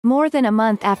More than a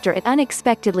month after it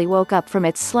unexpectedly woke up from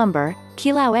its slumber,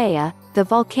 Kīlauea, the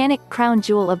volcanic crown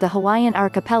jewel of the Hawaiian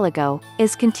archipelago,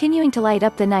 is continuing to light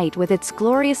up the night with its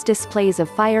glorious displays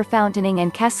of fire fountaining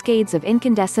and cascades of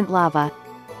incandescent lava.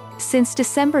 Since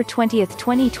December 20,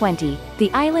 2020,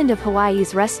 the island of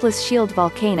Hawaii's restless shield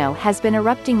volcano has been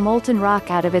erupting molten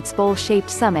rock out of its bowl-shaped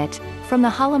summit, from the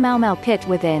Halema'uma'u pit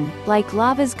within, like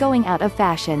lava's going out of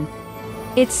fashion.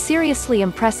 It's seriously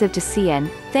impressive to see,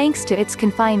 and, thanks to its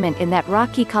confinement in that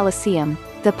rocky coliseum,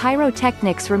 the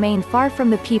pyrotechnics remain far from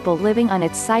the people living on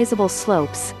its sizeable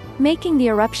slopes, making the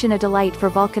eruption a delight for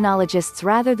volcanologists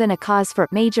rather than a cause for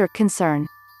major concern.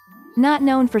 Not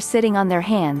known for sitting on their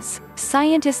hands,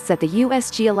 scientists at the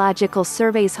U.S. Geological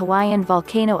Survey's Hawaiian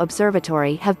Volcano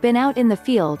Observatory have been out in the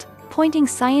field, pointing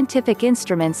scientific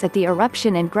instruments at the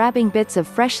eruption and grabbing bits of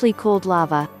freshly cooled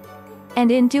lava.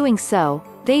 And in doing so,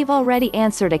 they've already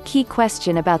answered a key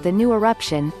question about the new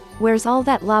eruption: where's all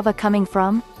that lava coming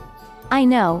from? I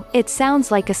know, it sounds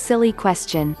like a silly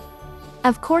question.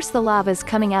 Of course the lava's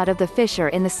coming out of the fissure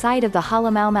in the side of the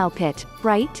Halema'uma'u pit,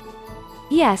 right?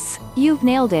 Yes, you've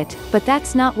nailed it, but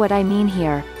that's not what I mean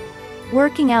here.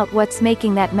 Working out what's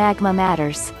making that magma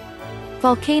matters.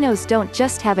 Volcanoes don't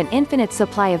just have an infinite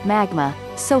supply of magma,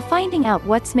 so finding out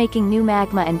what's making new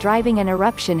magma and driving an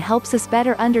eruption helps us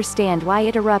better understand why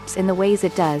it erupts in the ways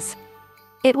it does.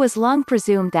 It was long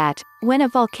presumed that, when a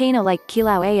volcano like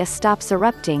Kīlauea stops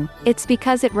erupting, it's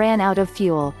because it ran out of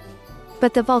fuel.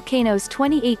 But the volcano's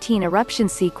 2018 eruption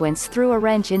sequence threw a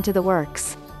wrench into the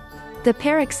works. The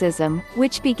paroxysm,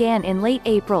 which began in late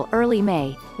April, early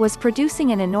May, was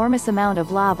producing an enormous amount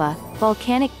of lava,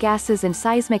 volcanic gases and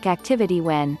seismic activity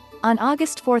when, on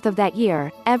August 4 of that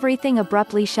year, everything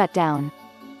abruptly shut down.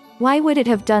 Why would it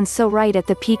have done so right at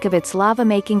the peak of its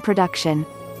lava-making production?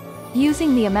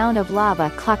 Using the amount of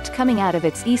lava clocked coming out of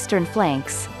its eastern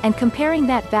flanks, and comparing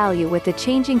that value with the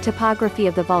changing topography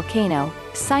of the volcano,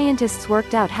 scientists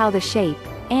worked out how the shape,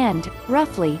 and,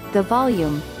 roughly, the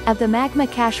volume, of the magma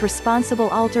cache responsible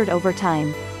altered over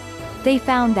time. They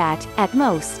found that, at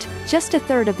most, just a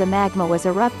third of the magma was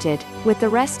erupted, with the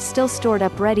rest still stored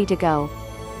up ready to go.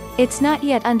 It's not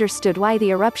yet understood why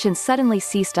the eruption suddenly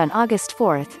ceased on August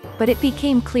 4, but it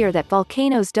became clear that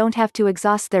volcanoes don't have to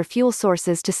exhaust their fuel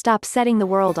sources to stop setting the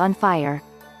world on fire.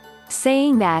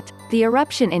 Saying that, the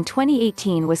eruption in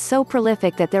 2018 was so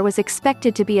prolific that there was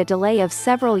expected to be a delay of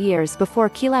several years before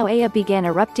Kīlauea began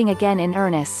erupting again in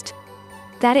earnest.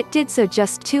 That it did so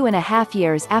just 2.5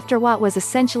 years after what was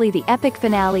essentially the epic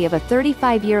finale of a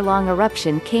 35-year-long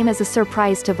eruption came as a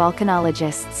surprise to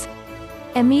volcanologists.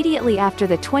 Immediately after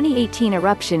the 2018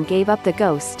 eruption gave up the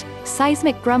ghost,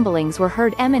 seismic grumblings were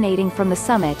heard emanating from the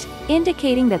summit,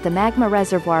 indicating that the magma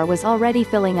reservoir was already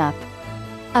filling up.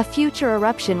 A future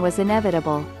eruption was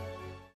inevitable.